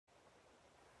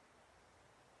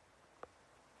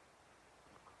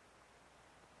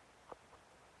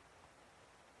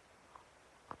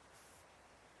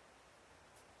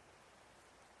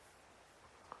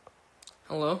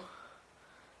Hello?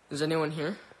 Is anyone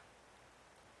here?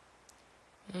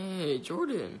 Hey,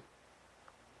 Jordan.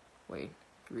 Wait,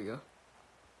 here we go.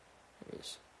 There he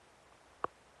is.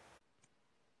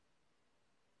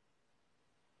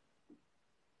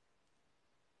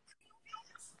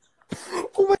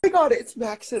 Oh my god, it's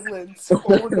Macsen Lintz.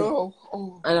 Oh no.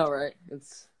 Oh. I know, right?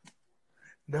 It's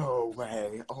No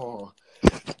way. Oh.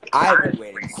 I've been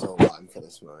waiting so long for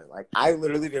this moment. Like, I've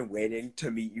literally been waiting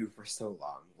to meet you for so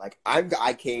long. Like, I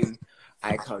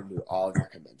come to all of your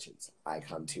conventions. I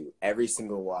come to every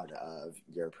single one of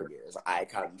your premieres.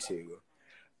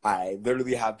 I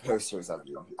literally have posters of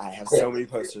you. I have so many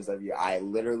posters of you. I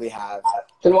literally have.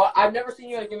 Then what? I've never seen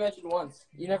you at a convention once.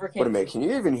 You never came. Wait a minute, can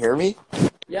you even hear me?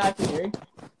 Yeah, I can hear you.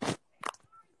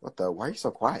 What the? Why are you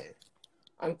so quiet?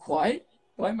 I'm quiet?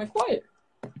 Why am I quiet?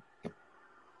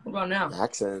 What about now?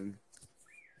 Macsen.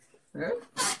 Huh?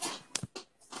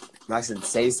 Macsen,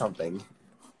 say something.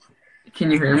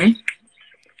 Can you hear me?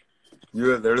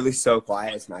 You are literally so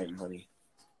quiet, it's not even funny.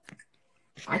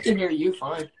 I can hear you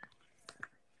fine.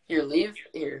 Here, leave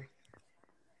here.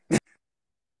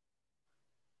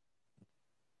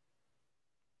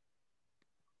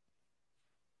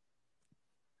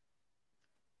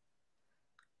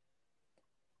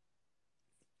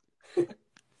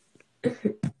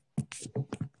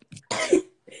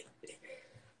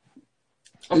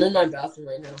 I'm in my bathroom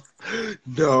right now.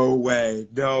 No way.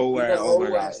 No way. No Oh my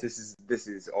way. gosh. This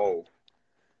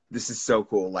is so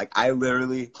cool. Like, I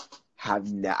literally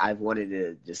I've wanted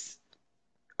to just.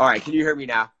 All right, can you hear me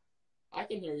now? I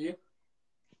can hear you.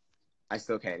 I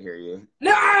still can't hear you.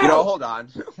 No! Hold on.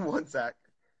 One sec.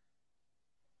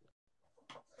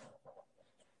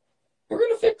 We're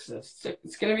gonna fix this.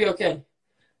 It's gonna be okay.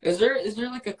 Is there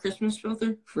like a Christmas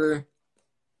filter for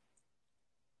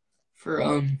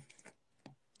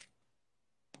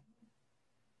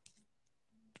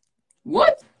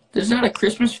what? There's not a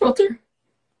Christmas filter?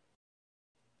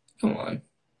 Come on.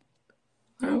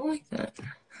 I don't like that.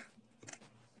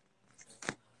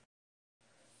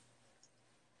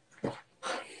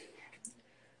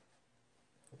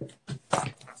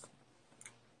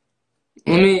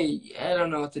 I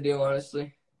don't know what to do,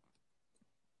 honestly.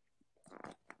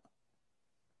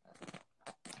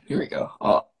 Here we go.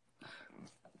 Oh,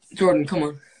 Jordan, come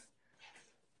on.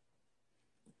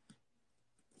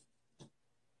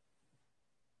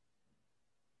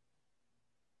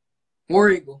 War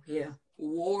Eagle, yeah.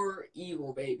 War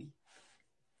Eagle, baby.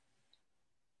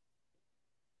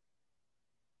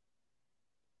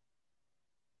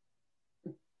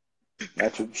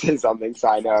 That should say something so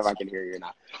I know if I can hear you or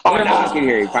not. Oh, now I can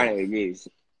hear you. Finally, geez.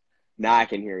 Now I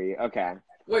can hear you. Okay.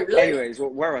 Wait, really? Anyways,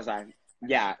 where was I?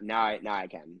 Yeah, now I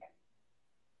can.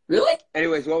 Really?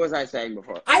 Anyways, what was I saying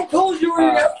before? I told you we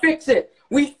were gonna fix it.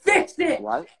 We fixed it.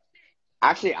 What?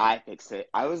 Actually, I fixed it.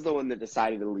 I was the one that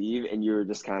decided to leave, and you were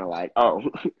just kind of like, oh.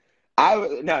 I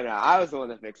was the one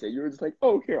that fixed it. You were just like,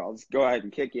 oh, here, I'll just go ahead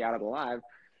and kick you out of the live.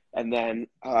 And then,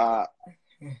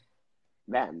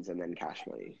 Vans, and then cash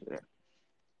money. Yeah.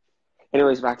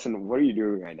 Anyways, Maxon, what are you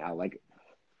doing right now? Like,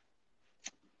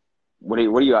 what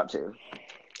are you up to?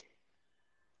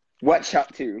 What's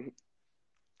up to?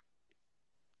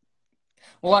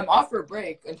 Well, I'm off for a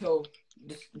break until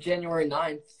January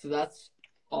 9th, so that's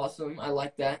awesome. I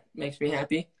like that. Makes me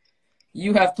happy.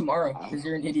 You have tomorrow because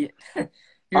you're an idiot. All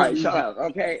right, shut up.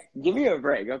 Okay, give me a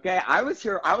break. Okay, I was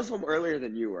home earlier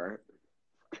than you were.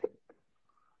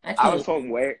 Actually, I was home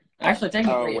way. Actually,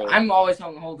 technically, I'm always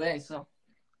home the whole day. So,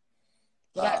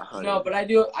 but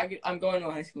I'm going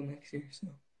to high school next year. So.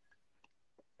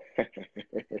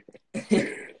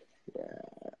 Yeah.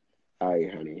 All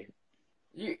right, honey.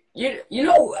 You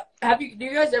know, do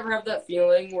you guys ever have that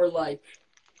feeling where like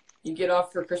you get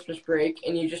off for Christmas break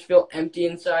and you just feel empty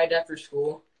inside after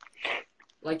school?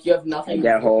 Like you have nothing. I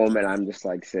get home and I'm just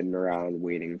like sitting around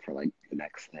waiting for like the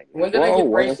next thing. When did I get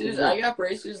braces? I got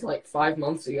braces like 5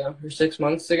 months ago or 6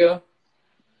 months ago.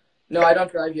 No, I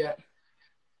don't drive yet.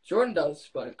 Jordan does,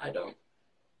 but I don't.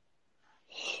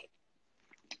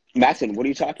 Macsen, what are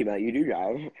you talking about? You do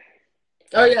drive.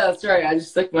 Oh yeah, that's right. I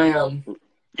just took my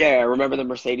Yeah, remember the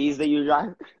Mercedes that you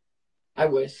drive? I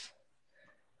wish.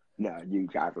 No, you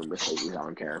drive a Mercedes. I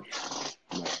don't care.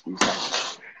 No,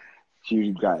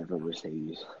 you drive a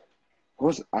Mercedes. I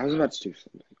was about to do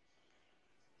something.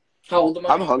 How old am I?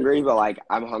 I'm hungry, but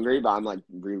I'm like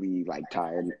really like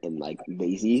tired and like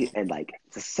lazy and like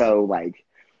just so like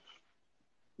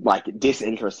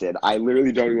disinterested. I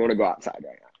literally don't even want to go outside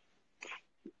right now.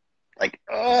 Like,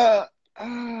 I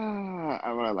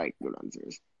want to like go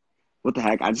downstairs. What the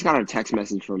heck? I just got a text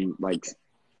message from like,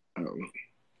 oh.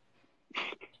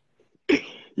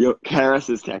 Yo, Karis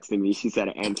is texting me. She said,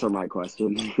 "Answer my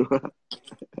question."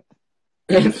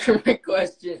 Answer my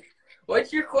question.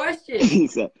 What's your question? She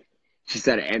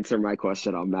said, "Answer my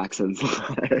question on Macsen's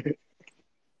live."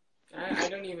 I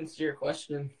don't even see your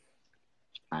question.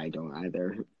 I don't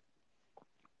either.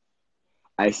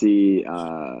 I see.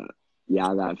 Yeah,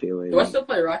 that feeling. Do I still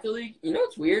play Rocket League? You know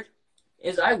what's weird?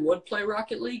 Is I would play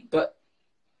Rocket League, but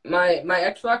my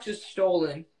Xbox is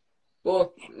stolen.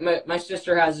 Well, my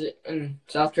sister has it in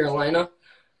South Carolina,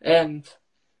 and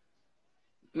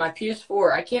my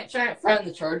PS4, I can't find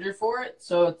the charger for it,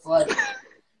 so it's like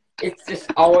it's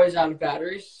just always out of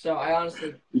batteries. So I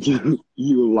honestly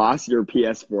you lost your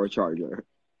PS4 charger.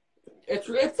 It's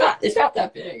not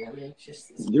that big. I mean, it's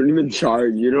just You don't even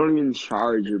charge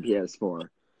your PS4.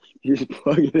 You just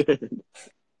plug it in.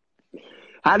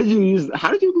 How did you lose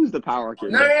the power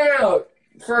cable? No.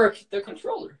 For the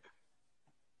controller.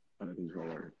 For the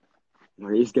controller. Why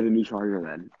don't you just get a new charger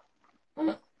then?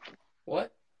 Huh?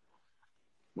 What?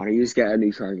 Why don't you just get a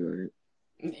new charger?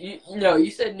 You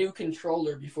said new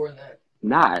controller before that.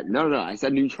 No. I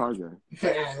said new charger.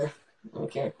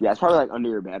 Okay. Yeah, it's probably like under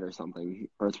your bed or something.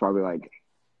 Or it's probably like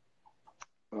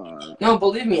No,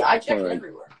 believe me, I checked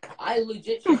everywhere. I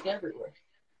legit checked everywhere.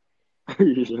 Are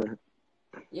you sure?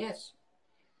 Yes.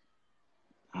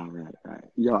 Alright.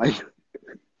 Yo, like,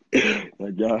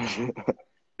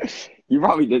 you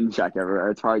probably didn't check everywhere.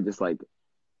 It's probably just like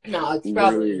No, it's literally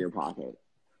probably in your pocket.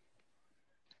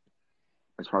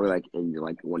 It's probably like in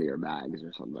your one of your bags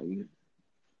or something.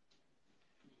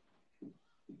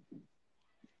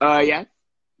 Yeah.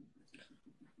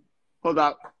 Hold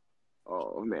up.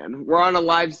 Oh man, we're on a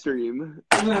live stream.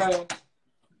 No.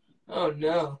 Oh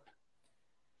no.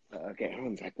 Okay,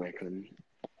 one sec, Macklin.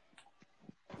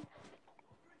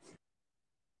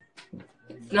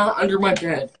 It's not under my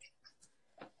bed.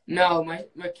 No,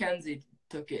 Mackenzie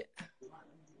took it.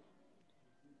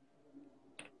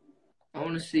 I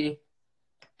want to see.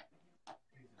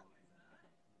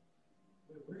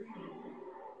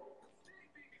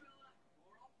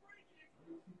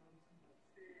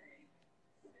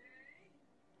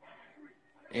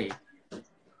 Hey,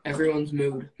 everyone's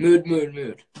mood.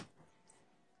 Mood.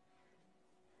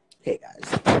 Hey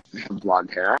guys.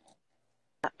 Blonde hair.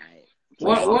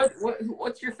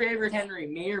 What's your favorite Henry?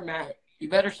 Me or Matt? You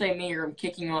better say me or I'm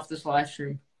kicking you off this live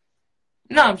stream.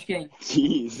 No, I'm just kidding.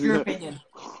 Jeez. Your opinion.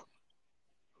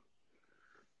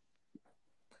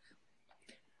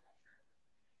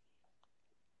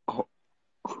 Oh.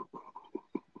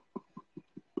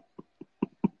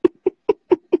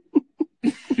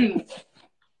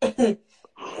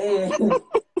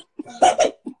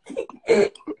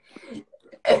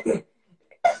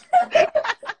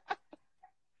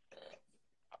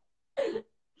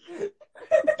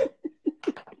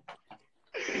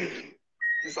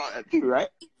 You saw that too, right?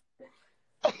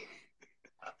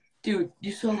 Dude,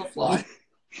 you saw the fly.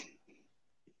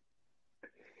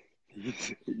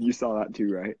 You saw that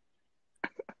too, right?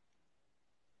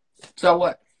 So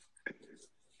what?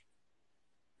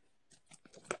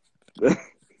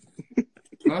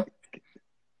 Huh?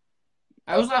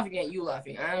 I was laughing at you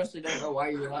laughing. I honestly don't know why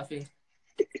you were laughing.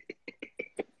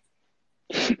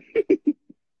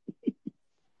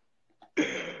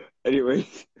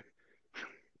 Anyways.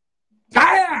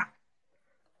 Ah!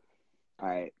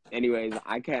 Alright. Anyways,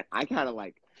 I kind of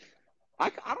like I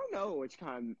don't know which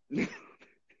kind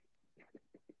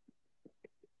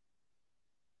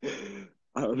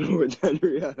I don't know which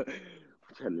Henry I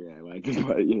like,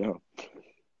 but you know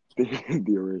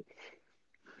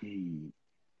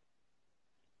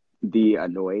the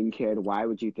annoying kid. Why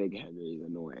would you think Henry's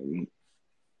annoying?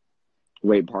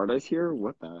 Wait, Parda's here?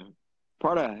 What the?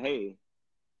 Parda, hey.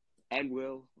 And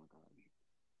Will.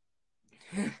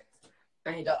 Oh,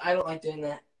 I don't like doing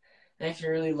that. I'm actually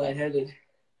really lightheaded.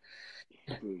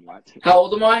 What? How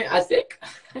old am I? I think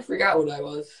I forgot what I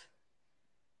was.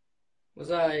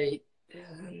 Was I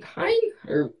 9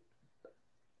 or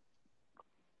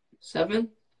 7?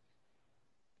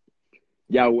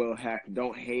 Yeah, Will, heck,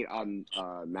 don't hate on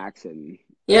Macsen.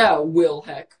 Yeah, Will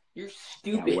Heck. You're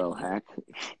stupid. Yeah, Will, heck.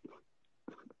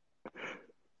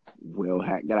 Will,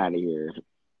 heck, get out of here.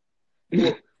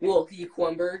 Will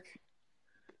Hecklenberg.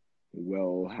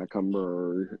 Will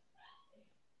Heckenberg.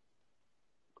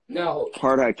 No.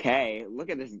 Parda K. Look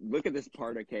at this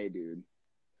Parda K, dude.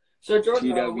 So,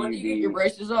 Jordan, when do you get your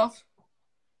braces off?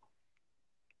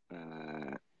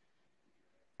 I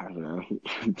don't know.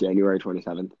 January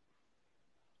 27th.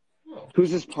 Oh.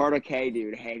 Who's this Parda K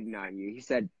dude hating on you? He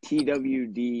said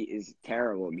TWD is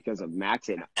terrible because of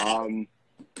Macsen.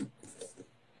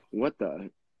 What the?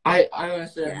 I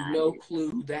honestly have Yeah, no dude. clue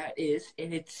who that is,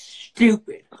 and it's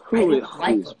stupid. I Who don't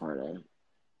like who's him. Pardo?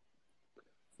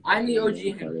 I I'm don't the even know OG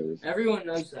who Pardo Henry. is. Everyone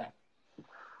knows that.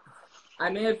 I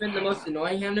may have been the most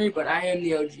annoying Henry, but I am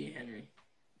the OG Henry.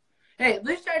 Hey, at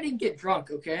least I didn't get drunk,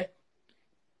 okay?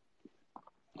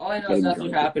 All I know is Getting that's what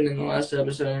drunk. happened in the last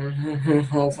episode.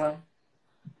 Whole fun.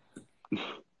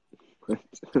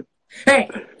 Hey,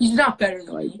 he's not better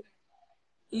than Like, me.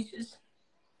 He's just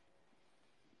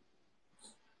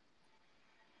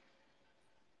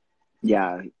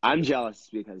yeah, I'm jealous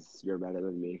because you're better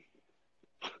than me.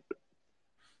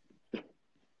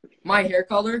 my hair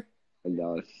color. I'm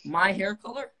jealous. My hair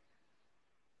color.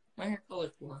 My hair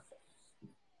color's blonde.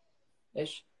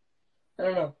 Ish. I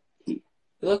don't know. He-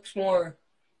 It looks more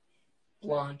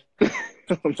blonde.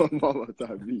 Mama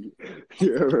taught me.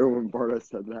 You remember when Barta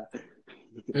said that?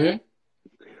 Hmm?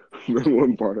 Remember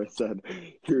when Barta said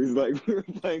he was like we were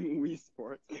playing Wii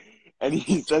Sports and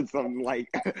he said something like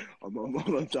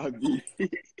Mama taught me.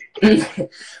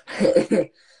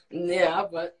 Yeah,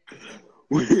 but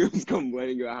He was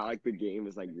complaining about how like the game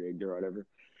was like rigged or whatever.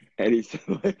 And he said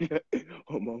like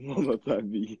Mama taught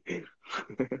me.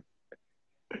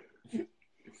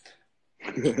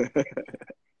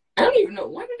 I don't even know.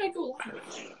 Why did I go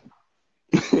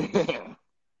live?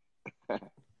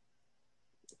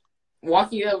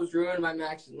 Walking Out was ruined by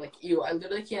Macsen. Like, ew, I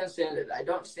literally can't stand it. I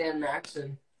don't stand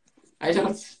Macsen. I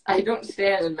don't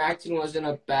stand, and Macsen was in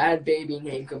a bad baby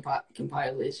name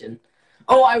compilation.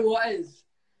 Oh, I was.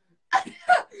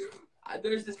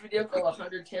 There's this video called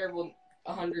 100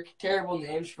 terrible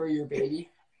names for your baby.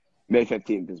 May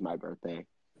 15th is my birthday.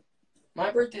 My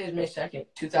birthday is May 2nd,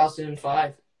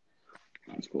 2005.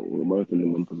 That's cool. We're both in the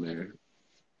month of May.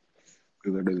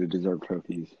 We literally deserve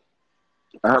trophies.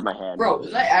 I hurt my hand. Bro,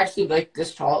 was I actually like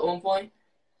this tall at one point?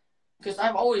 Because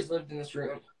I've always lived in this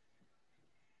room.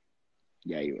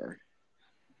 Yeah, you were.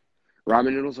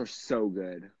 Ramen noodles are so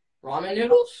good. Ramen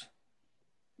noodles?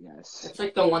 Yes. That's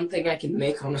like the one thing I can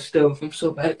make on a stove. I'm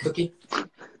so bad at cooking.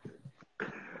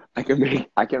 I can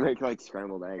make like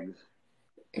scrambled eggs.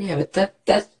 Yeah, but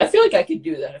that's I feel like I could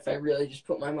do that if I really just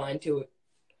put my mind to it.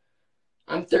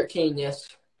 I'm 13, yes.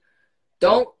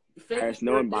 Don't Fake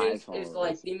No one buys Birthdays is followers.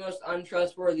 like the most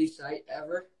untrustworthy site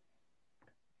ever.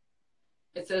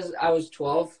 It says I was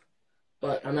 12,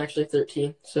 but I'm actually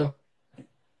 13, so.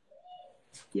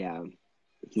 Yeah,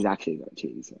 he's actually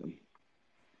 13, so.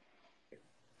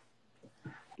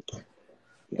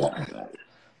 Yeah, but.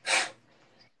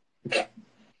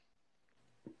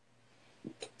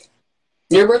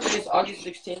 Your birthday is August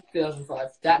 16th, 2005.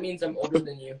 That means I'm older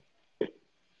than you.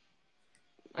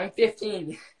 I'm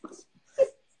 15.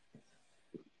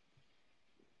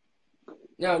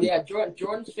 No, yeah,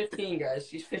 Jordan's 15, guys.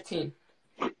 He's 15.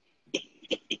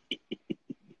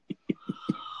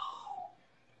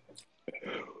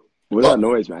 What's that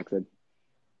noise, Macsen?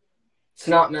 It's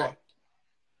not Matt.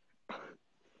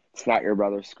 It's not your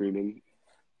brother screaming.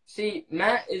 See,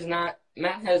 Matt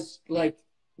has like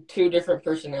two different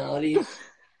personalities.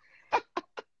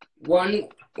 One,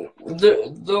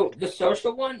 the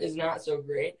social one is not so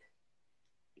great.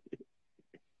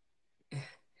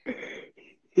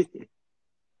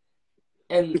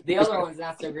 And the other one's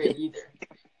not so great either.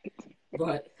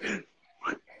 But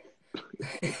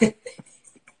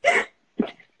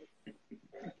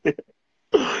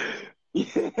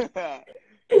Yeah.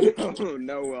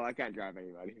 No, Will, I can't drive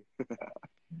anybody.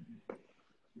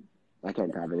 I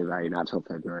can't drive anybody, not till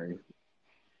February.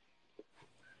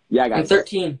 Yeah, I'm guys.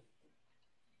 13.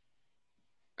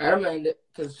 I don't mind it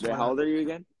because Wait, how old are you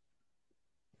again?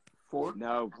 4.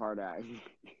 No, Pardak.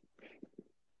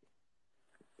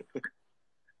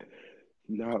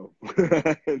 No.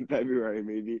 In February,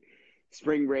 maybe.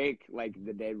 Spring break, like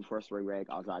the day before spring break,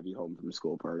 I'll drive you home from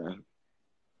school, Pardak.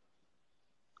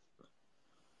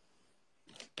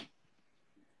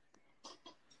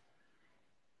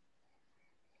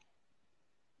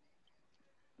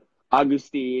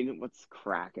 Augustine, what's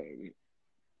cracking?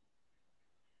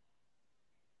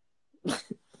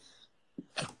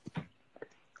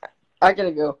 I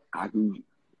gotta go.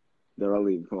 They're all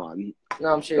leave. Come on.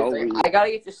 No, I'm serious. Don't leave. I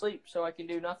gotta get to sleep so I can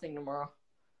do nothing tomorrow.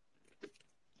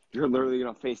 You're literally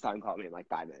gonna FaceTime call me in like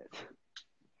 5 minutes.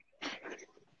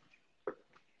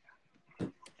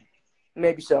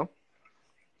 Maybe so.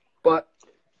 But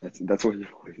That's what you're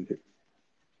going to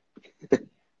do.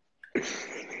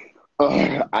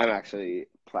 I'm actually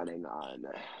planning on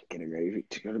getting ready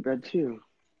to go to bed too.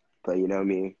 But you know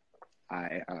me,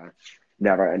 I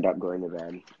never end up going to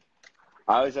bed.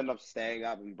 I always end up staying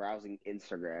up and browsing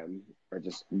Instagram or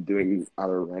just doing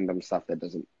other random stuff that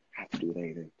doesn't have to do with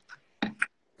anything.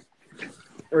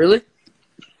 really?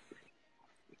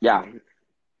 Yeah.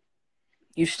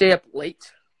 You stay up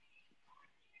late?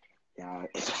 Yeah,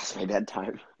 it's past my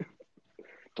bedtime.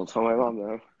 Don't tell my mom,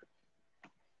 though.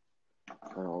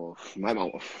 Oh, my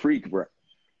mom a freak, bro.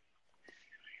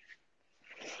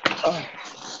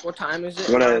 What time is it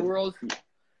in Wanna... my world?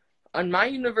 On my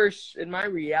universe, in my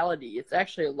reality, it's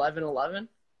actually 11:11.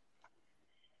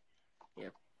 Yeah.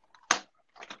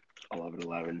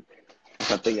 11:11.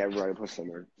 Something everybody puts on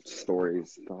their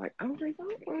stories. They're like, oh my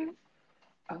god,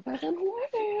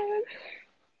 11:11.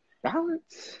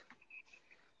 Balance.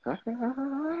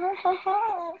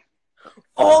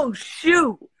 Oh,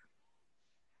 shoot!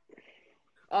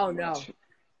 Oh, no.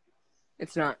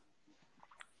 It's not.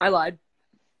 I lied.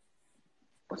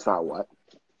 It's not what?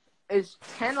 It's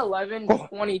 10, 11,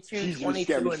 22, Jesus, 22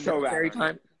 scared me in so military bad.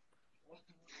 time.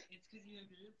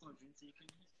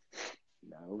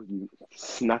 No, you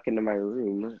snuck into my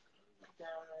room.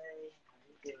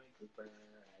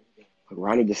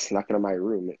 Ronnie just snuck into my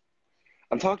room.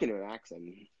 I'm talking to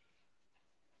Macsen.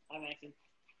 I'm Macsen.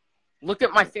 Look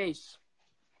at my face.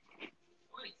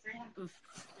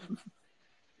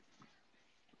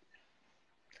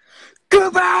 Go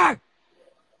back!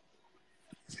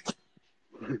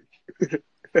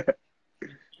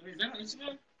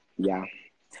 Yeah.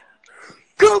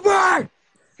 Go back!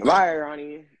 Bye,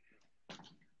 Ronnie.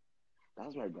 That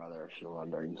was my brother, if you're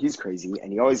wondering. He's crazy,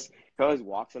 and he always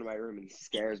walks into my room and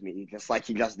scares me, just like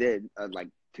he just did, like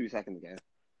 2 seconds ago.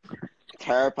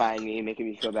 Terrifying me, making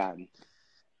me feel bad.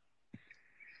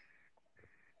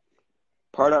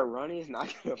 Part of Ronnie's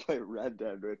not gonna play Red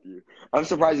Dead with you. I'm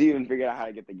surprised you even figured out how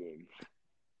to get the game.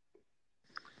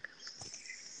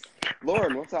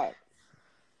 Lauren, what's up?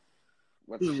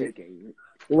 What's shaking?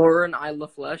 Lauren, I La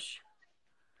Flesh.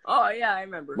 Oh, yeah, I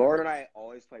remember. Lauren and I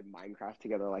always played Minecraft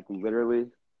together, like literally.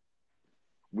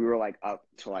 We were like up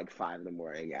till like 5 in the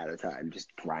morning at a time,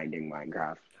 just grinding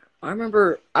Minecraft. I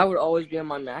remember I would always be on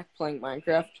my Mac playing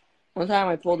Minecraft. One time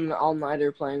I pulled an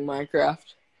all-nighter playing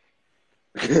Minecraft.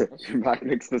 Your Mac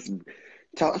makes this...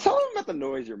 Tell them about the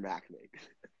noise your Mac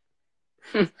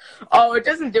makes. Oh, it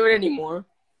doesn't do it anymore.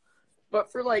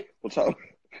 But for like... Well, tell...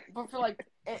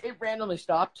 It randomly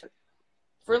stopped.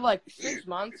 For like 6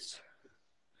 months...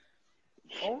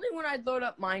 Only when I'd load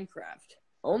up Minecraft.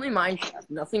 Only Minecraft,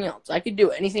 nothing else. I could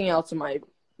do anything else in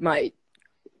my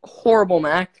horrible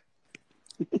Mac.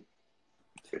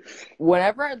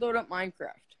 Whenever I load up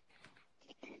Minecraft,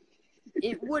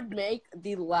 it would make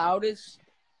the loudest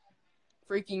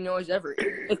freaking noise ever.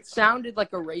 It sounded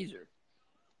like a razor.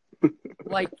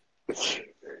 Like...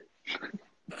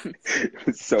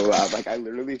 It's so loud. Like, I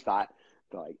literally thought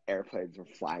like airplanes were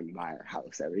flying by our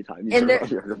house every time you and turn on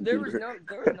your computer.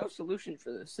 there was no solution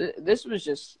for this. This was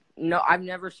just I've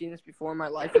never seen this before in my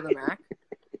life with a Mac.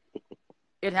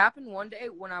 It happened one day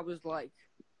when I was like,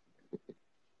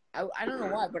 I don't know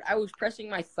why, but I was pressing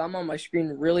my thumb on my screen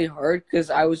really hard because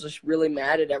I was just really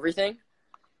mad at everything.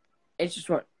 It just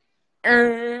went,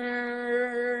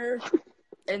 and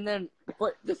then,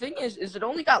 but the thing is it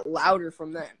only got louder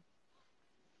from then.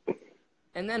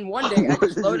 And then one day I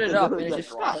just loaded it up and it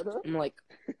just stopped. I'm like,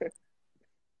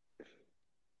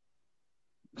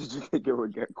 did you think it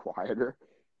would get quieter?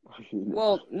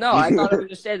 Well, no, I thought it would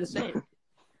just stay the same.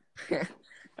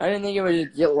 I didn't think it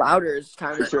would get louder as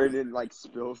time. For sure, it didn't like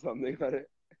spill something on it.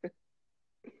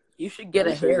 You should get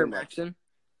a hair, Macsen.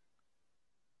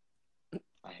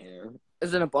 A hair?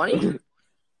 Is it a bunny?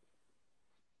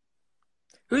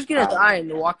 Who's gonna die in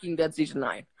The Walking Dead season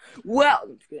 9?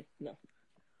 Well,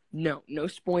 no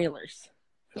spoilers.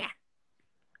 Yeah.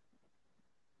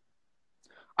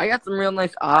 I got some real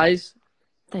nice eyes.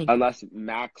 Thank you. Unless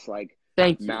Max, like,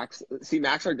 Thank you. Max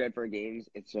are good for games.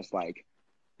 It's just like,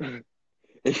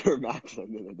 if you're Max,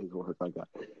 then it doesn't work like that.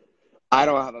 I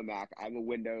don't have a Mac. I'm a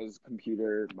Windows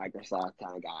computer, Microsoft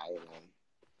kind of guy.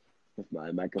 With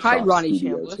my Microsoft Hi, Ronnie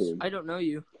Studio Chambliss. team. I don't know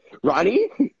you. Ronnie?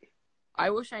 I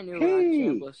wish I knew Hey. Ronnie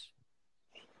Chambliss.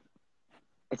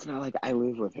 It's not like I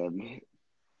live with him.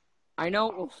 I know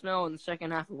it will snow in the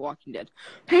second half of Walking Dead.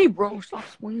 Hey, bro, stop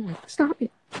spoiling. Stop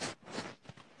it.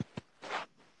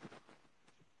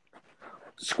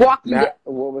 Squawking Dead.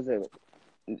 What was it?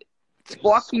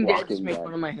 Squawking Dead just made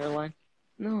fun of my hairline.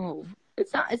 No,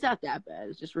 it's not that bad.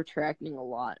 It's just retracting a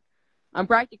lot. I'm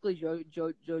practically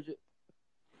Jojo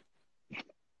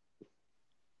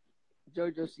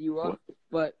Siwa,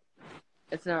 but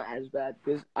it's not as bad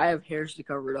because I have hairs to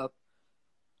cover it up.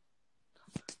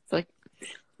 It's like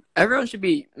everyone should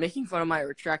be making fun of my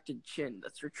retracted chin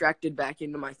that's retracted back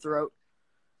into my throat.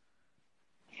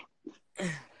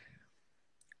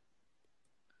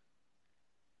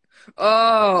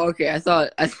 Oh, okay. I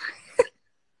thought.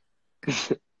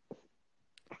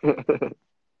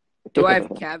 Do I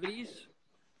have cavities?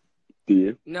 Do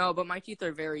you? No, but my teeth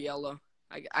are very yellow.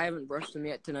 I haven't brushed them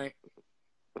yet tonight.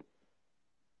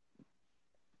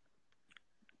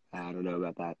 I don't know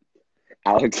about that.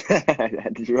 Alex,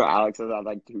 did you know Alex has had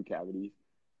like 2 cavities?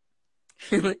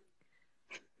 Really?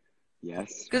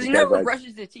 Yes. Because he never like,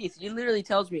 brushes his teeth. He literally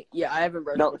tells me, yeah, I haven't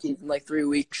brushed No. my teeth in like 3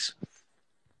 weeks.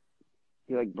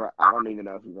 He like, I don't even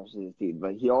know if he brushes his teeth,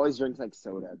 but he always drinks like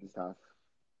soda and stuff.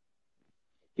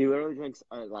 He literally drinks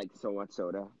like so much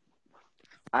soda.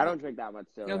 I don't drink that much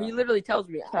soda. No, he literally tells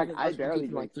me I haven't I brushed my barely teeth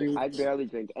in like drink. 3 I weeks. barely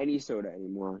drink any soda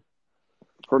anymore.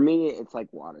 For me, it's like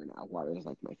water now. Water is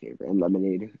like my favorite, and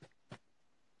lemonade.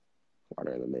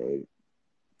 Water and lemonade.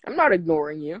 I'm not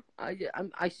ignoring you.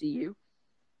 I see you.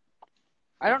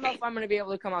 I don't know if I'm going to be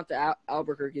able to come out to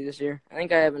Albuquerque this year. I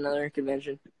think I have another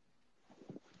convention.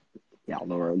 Yeah,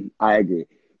 Lauren, I agree.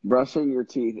 Brushing your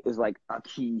teeth is like a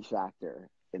key factor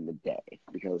in the day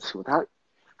because without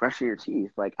brushing your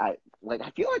teeth, I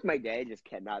feel like my day just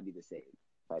cannot be the same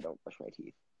if I don't brush my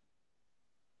teeth.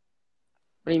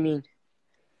 What do you mean?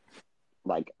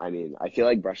 I feel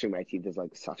like brushing my teeth is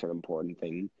like such an important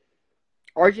thing.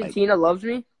 Argentina loves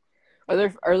me. Are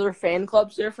there fan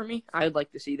clubs there for me? I'd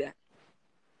like to see that.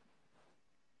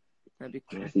 That'd be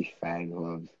cool. I see fan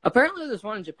clubs. Apparently, there's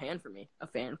one in Japan for me. A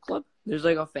fan club. There's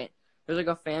like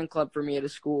a fan club for me at a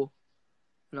school,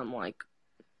 and I'm like,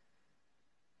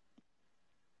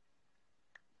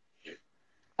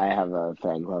 I have a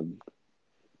fan club.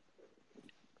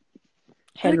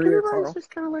 Henry or Carl. Just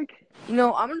kind of like, I'm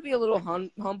gonna be a little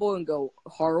humble and go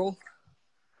Harl.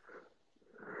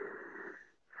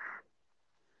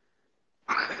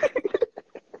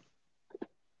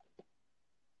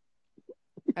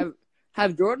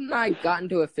 Have Jordan and I gotten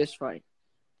into a fist fight?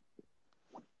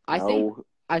 No.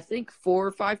 I think 4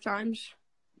 or 5 times.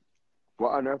 What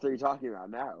on earth are you talking about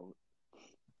now?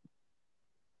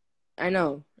 I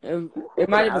know. It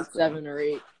might have been 7 or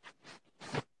 8.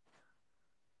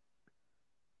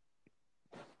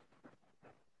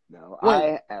 No,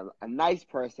 Wait. I am a nice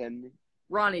person.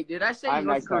 Ronnie, did I say I'm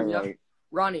North nice Korea? Right.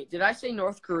 Ronnie, did I say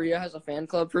North Korea has a fan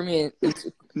club for me?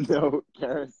 No,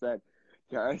 Kara said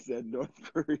North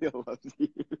Korea loves you.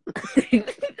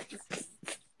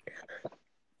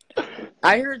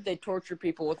 I heard they torture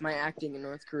people with my acting in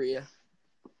North Korea.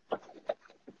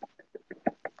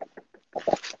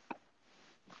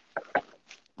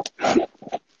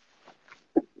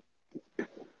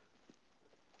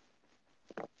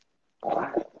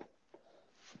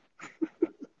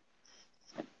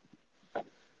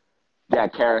 Yeah,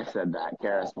 Karis said that.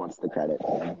 Karis wants the credit.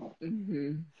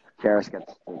 Mm-hmm. Karis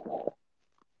gets the credit.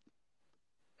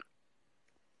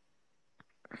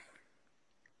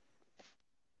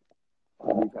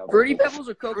 Fruity Pebbles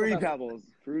or Cocoa Fruity Pebbles? Pebbles.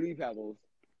 Fruity Pebbles.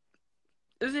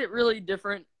 Is it really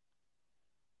different?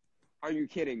 Are you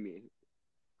kidding me?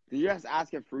 Did you just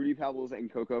ask if Fruity Pebbles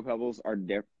and Cocoa Pebbles are?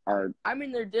 I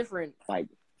mean, they're different. Like,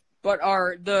 but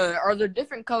are there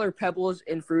different color pebbles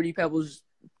in Fruity Pebbles?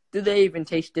 Do they even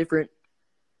taste different?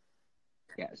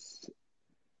 Yes.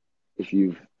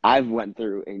 I've went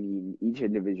through and eaten each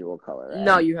individual color.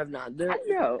 No, you have not. I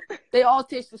know. They all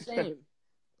taste the same.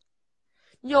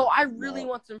 Yo, I really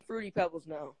want some Fruity Pebbles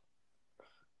now.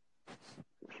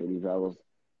 Fruity Pebbles.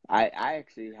 I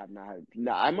actually have not had.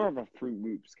 No, I'm more of a Fruit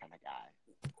Loops kind of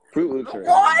guy. Fruit Loops are.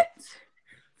 What?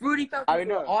 Fruity Pebbles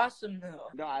are awesome though.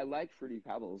 No, I like Fruity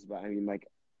Pebbles, but I mean, like,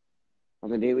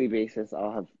 on a daily basis,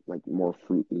 I'll have like more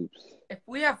Fruit Loops. If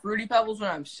we have Fruity Pebbles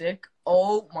when I'm sick,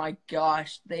 oh my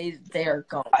gosh, they are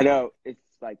gone. I know, it's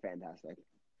like fantastic.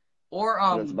 Or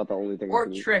that's about the only thing. Or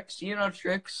Trix. You know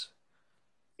Trix?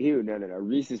 Ew, no.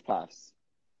 Reese's Puffs.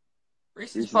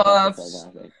 Reese's Puffs.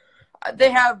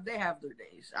 They have their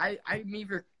days. I'm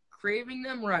either craving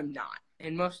them or I'm not,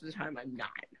 and most of the time I'm not.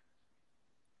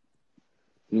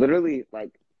 Literally,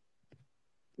 like,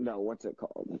 no, what's it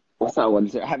called? What's that one?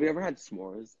 Have you ever had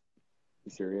s'mores? The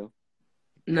cereal?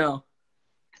 No.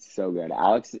 It's so good.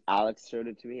 Alex showed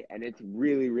it to me, and it's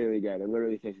really, really good. It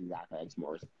literally tastes exactly like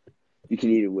s'mores. You can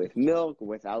eat it with milk,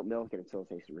 without milk, and it still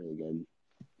tastes really good.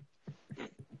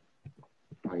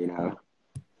 You know,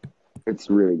 it's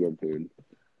really good food.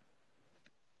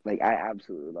 Like, I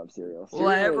absolutely love cereal. Will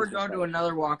I ever go to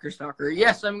another Walker Stalker?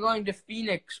 Yes, I'm going to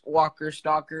Phoenix Walker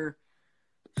Stalker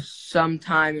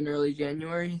sometime in early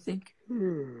January, I think.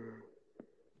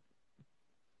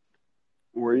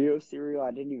 Oreo cereal?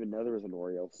 I didn't even know there was an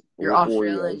Oreo. You're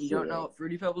Australian. You don't know what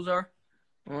Fruity Pebbles are?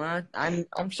 Well,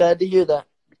 I'm sad to hear that.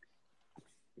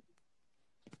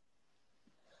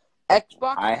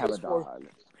 Xbox. I have a dog.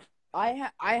 I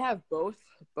have both,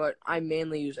 but I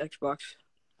mainly use Xbox.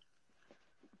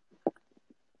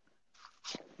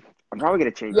 I'm probably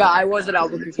gonna change. Yeah, I was at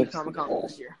Albuquerque Comic Con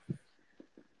this year.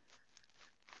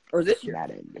 Or this year.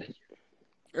 That end.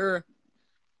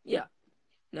 Yeah.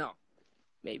 No.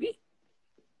 Maybe?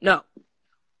 No.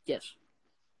 Yes.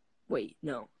 Wait,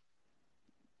 no.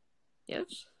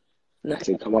 Yes? No.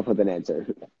 Actually, come up with an answer.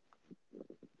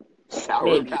 Sour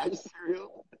Maybe. Patch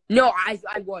cereal? No, I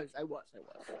was. Sour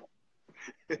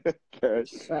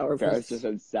Paris Patch. just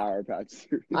said Sour Patch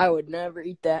cereal. I would never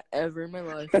eat that ever in my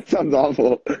life. That sounds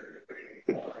awful.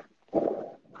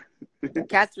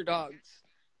 Cats or dogs?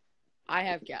 I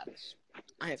have cats.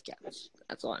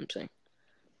 That's all I'm saying.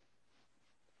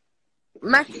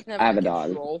 Max is never I have a in dog.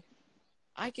 control.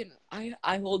 I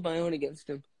hold my own against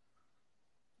him.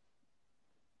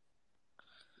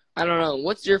 I don't know.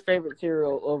 What's your favorite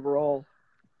cereal overall?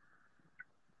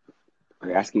 Are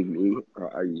you asking me,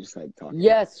 or are you just like talking?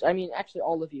 Yes, I mean actually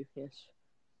all of you. Yes.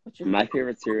 What's your My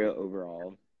favorite cereal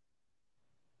overall?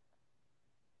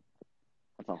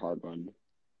 That's a hard one.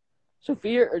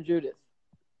 Sophia or Judith?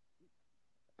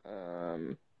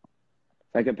 If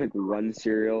I could pick one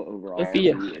cereal overall,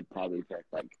 Sophia. I'd probably pick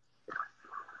like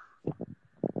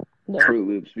No. Fruit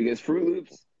Loops, because Fruit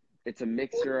Loops, it's a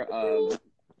mixture of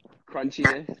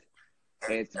crunchiness.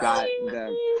 It's got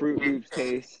the Fruit Loops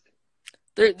taste.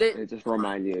 It just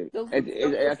reminds you.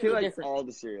 I feel like different. all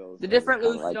the cereals. The different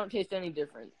kinda Loops like, don't taste any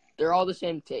different. They're all the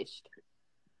same taste.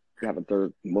 yeah, but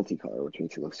they're multicolor, which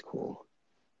makes it look cool.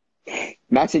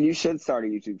 Macsen, you should start a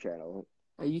YouTube channel.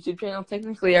 A YouTube channel?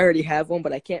 Technically, I already have one,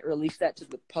 but I can't release that to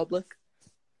the public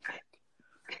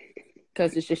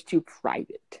because it's just too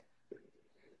private.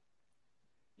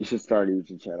 You should start a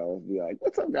YouTube channel and be like,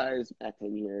 "What's up, guys?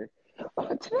 Macsen here.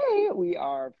 Today we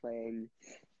are playing.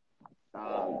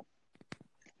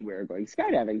 We're going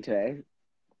skydiving today.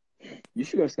 You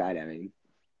should go skydiving."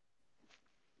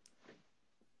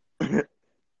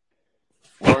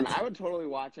 Lauren, I would totally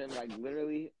watch him. Like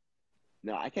literally.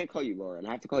 No, I can't call you Lauren.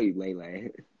 I have to call you Lele.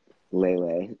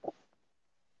 Lele.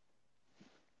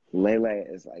 Lele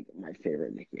is like my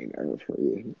favorite nickname ever for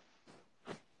you.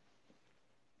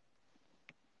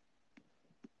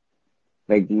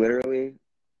 Like literally,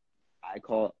 I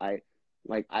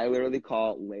literally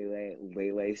call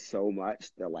Lele so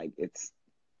much that like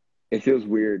it feels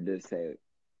weird to say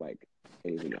like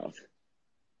anything else.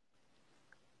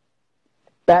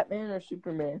 Batman or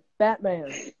Superman?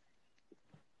 Batman.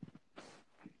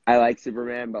 I like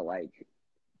Superman, but like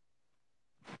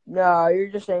No, you're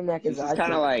just saying that because this is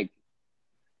kind of like.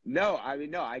 No, I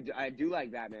mean no, I do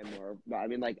like Batman more, but I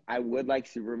mean like I would like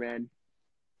Superman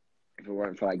if it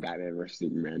weren't for like Batman versus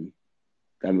Superman.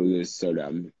 That movie is so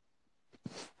dumb.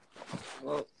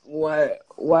 Well, why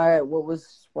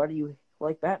do you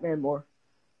like Batman more?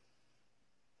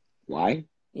 Why?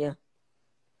 Yeah.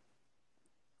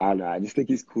 I don't know. I just think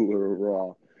he's cooler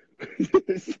overall.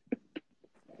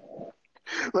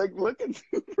 Like, look at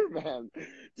Superman.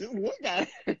 Just look at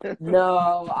him.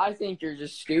 No, I think you're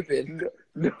just stupid.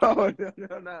 No.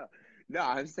 No,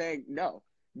 I'm saying no.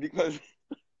 Because,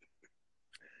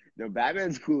 no,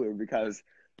 Batman's cooler because,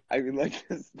 I mean, like,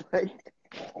 just, like,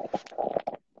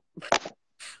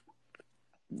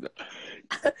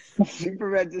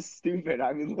 Superman's just stupid.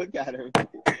 I mean, look at him.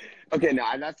 Okay, no,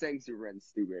 I'm not saying Superman's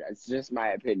stupid. It's just my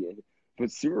opinion.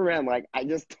 But Superman, like, I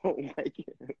just don't like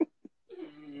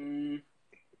him.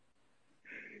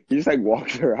 He just, like,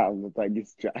 walks around with, like,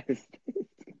 his chest.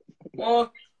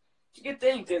 Well, it's a good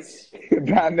thing, because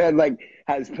Batman, like,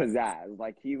 has pizzazz.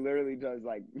 Like, he literally does,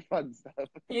 like, fun stuff.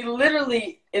 he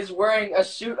literally is wearing a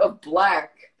suit of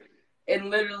black and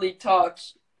literally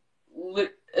talks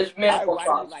as minimal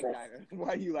possible.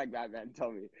 Why do you like Batman?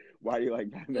 Tell me. Why do you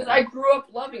like Batman? Because I grew up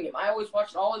loving him. I always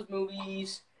watched all his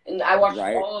movies, and I watched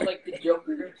all of, like, the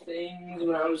Joker things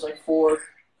when I was, like, 4.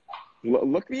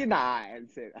 Look me in the eye and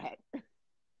say that.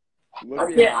 I'm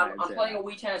playing a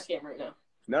Wii tennis game right now.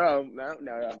 No.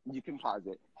 You can pause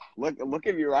it. Look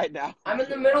at me right now. I'm in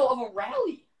the middle of a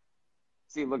rally.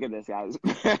 See, look at this, guys.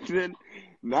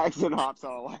 Macsen hops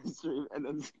on a live stream and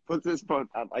then puts his phone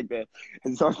out like this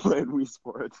and starts playing Wii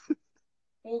Sports.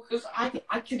 Well, because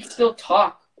I can still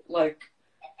talk, like...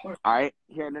 All right,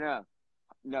 here,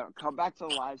 no, come back to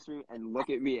the live stream and look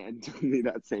at me and tell me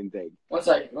that same thing. 1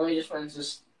 second, let me just finish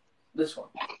this one.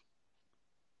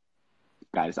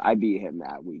 Guys, I beat him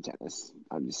at Wii Tennis.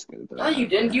 I'm just gonna throw No, you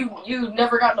didn't. You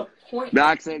never got a point.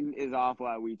 Macsen is awful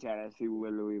at Wii Tennis. He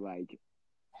literally, like,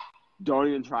 don't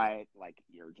even try it. Like,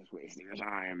 you're just wasting your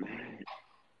time.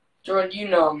 Jordan, you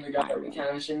know I'm the guy at Wii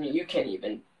tennis, and you can't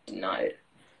even deny it.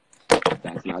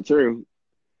 That's not true.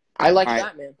 I like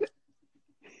Batman.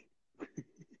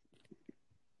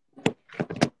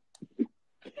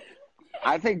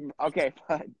 I think, okay,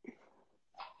 fine.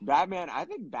 Batman. I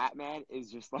think Batman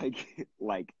is just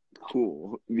like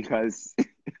cool because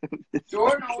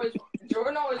Jordan always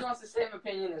wants the same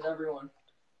opinion as everyone.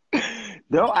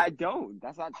 no, I don't.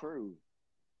 That's not true.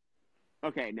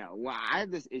 Okay, no. Well, I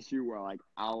have this issue where like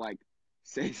I'll like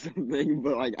say something,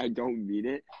 but like I don't mean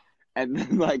it, and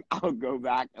then like I'll go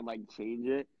back and like change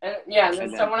it. And then And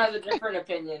then, someone has a different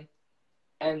opinion,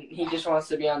 and he just wants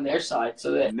to be on their side.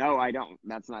 So that. no, I don't.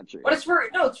 That's not true. But it's for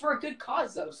a good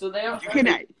cause though. So they don't.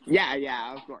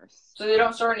 Yeah, of course. So they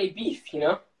don't start any beef, you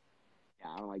know.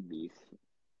 Yeah, I don't like beef.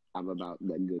 I'm about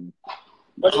the good,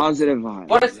 But positive vibes.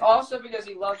 But it's also because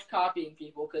he loves copying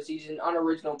people because he's an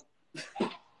unoriginal.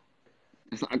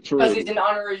 That's not true. Because he's an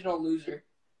unoriginal loser.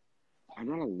 I'm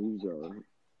not a loser.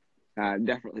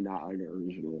 Definitely not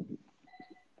unoriginal.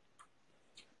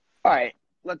 All right,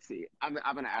 let's see. I'm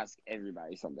gonna ask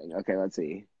everybody something. Okay, let's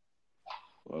see.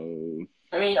 I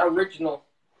mean, original.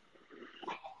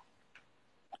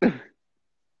 All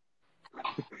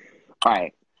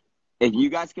right. If you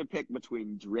guys could pick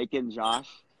between Drake and Josh,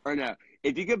 or no,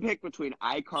 if you could pick between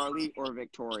iCarly or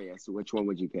Victorious, which one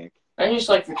would you pick? I just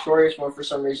like Victorious more for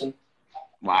some reason.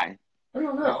 Why? I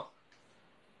don't know.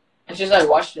 It's just I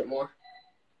watched it more.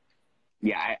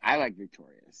 Yeah, I like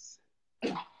Victorious.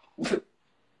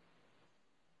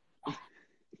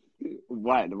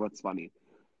 What? What's funny?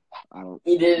 I don't.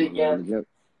 He did it again.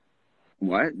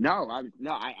 What? No,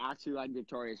 I actually like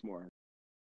Victorious more.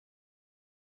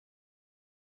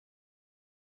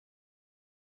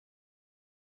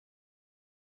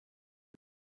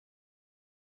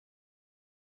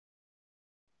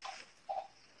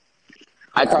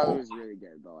 iCarly was really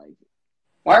good, but like.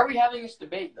 Why are we having this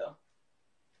debate though?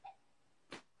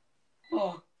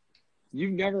 Oh.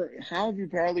 You've never. How have you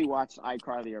barely watched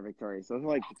iCarly or Victorious? Those are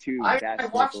like the two best. I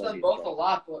watched them both a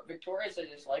lot, but Victorious I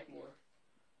just like more.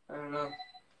 I don't know.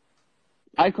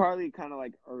 iCarly kind of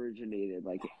like originated,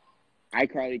 like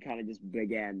iCarly kind of just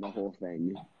began the whole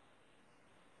thing.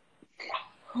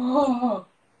 Oh.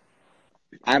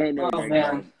 I don't know. Oh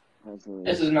man,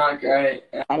 this is not great.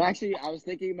 I was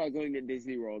thinking about going to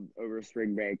Disney World over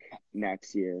spring break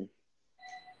next year.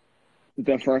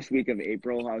 The first week of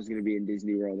April, I was going to be in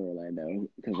Disney World Orlando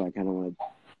because I kind of want to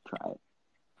try it.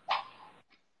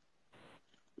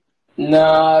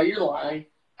 No, you're lying.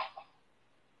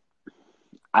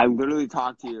 I literally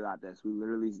talked to you about this. We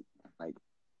literally, like,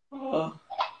 Oh.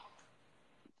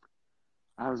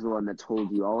 I was the one that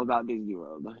told you all about Disney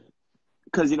World.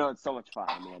 Because, it's so much fun.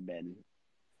 I mean, I've been.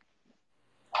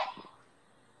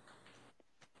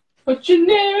 But you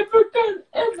never gonna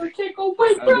ever take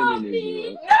away from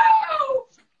me. No!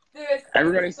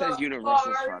 Everybody says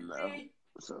Universal's fun, though.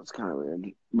 So it's kind of weird.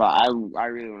 But I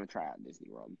really want to try out Disney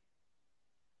World.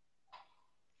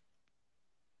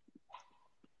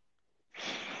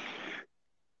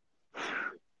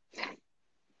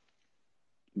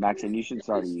 Macsen, you should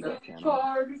start a YouTube channel.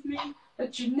 Part of me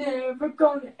that you're never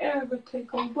gonna ever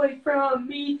take away from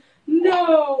me.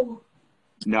 No!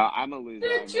 No, I'm a loser.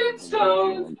 The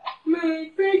stones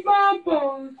may break my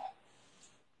bones.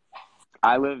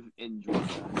 I live in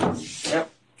Georgia.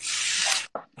 Yep.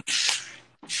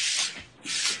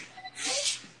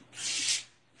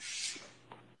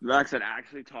 Macsen,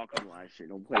 actually talk on live stream.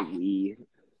 Don't play Wii.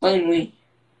 Playing Wii.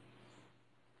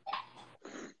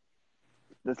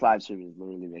 This live stream is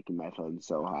literally making my phone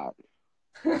so hot.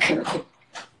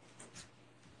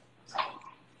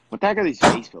 What the heck are these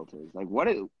face filters? Like, what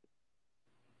is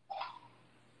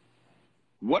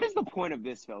the point of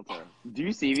this filter? Do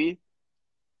you see me?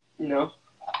 No.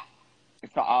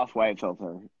 It's the off-white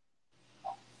filter.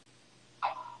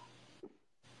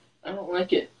 I don't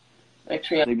like it.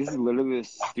 Actually, Like, this is literally the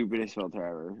stupidest filter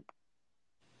ever.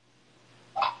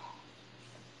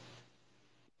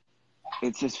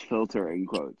 It's just filter in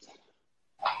quotes.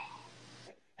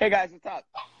 Hey guys, what's up?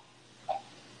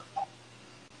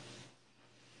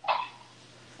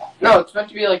 No, it's meant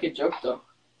to be like a joke though.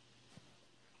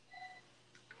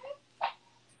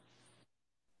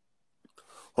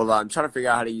 Hold on, I'm trying to figure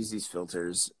out how to use these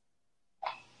filters.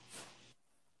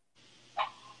 I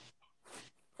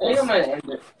think I might end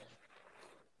it.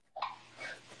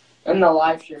 In the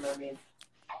live stream, I mean.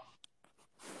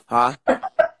 Huh?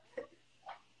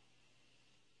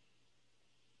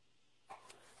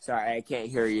 Sorry, I can't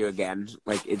hear you again.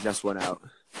 Like, it just went out.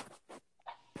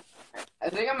 I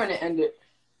think I'm gonna end it.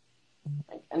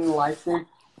 In the live stream.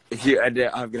 If you end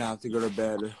it, I'm gonna have to go to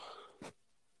bed.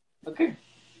 Okay.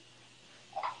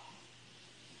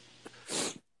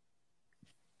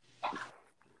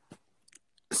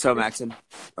 So, Macsen,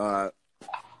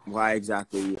 why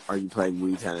exactly are you playing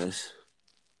Wii tennis?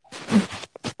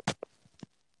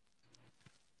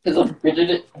 Because I'm good at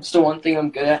it. It's the one thing I'm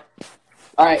good at.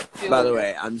 All right. By the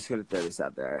way, I'm just gonna throw this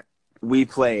out there. We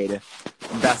played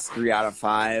best 3 out of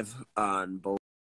 5 on both.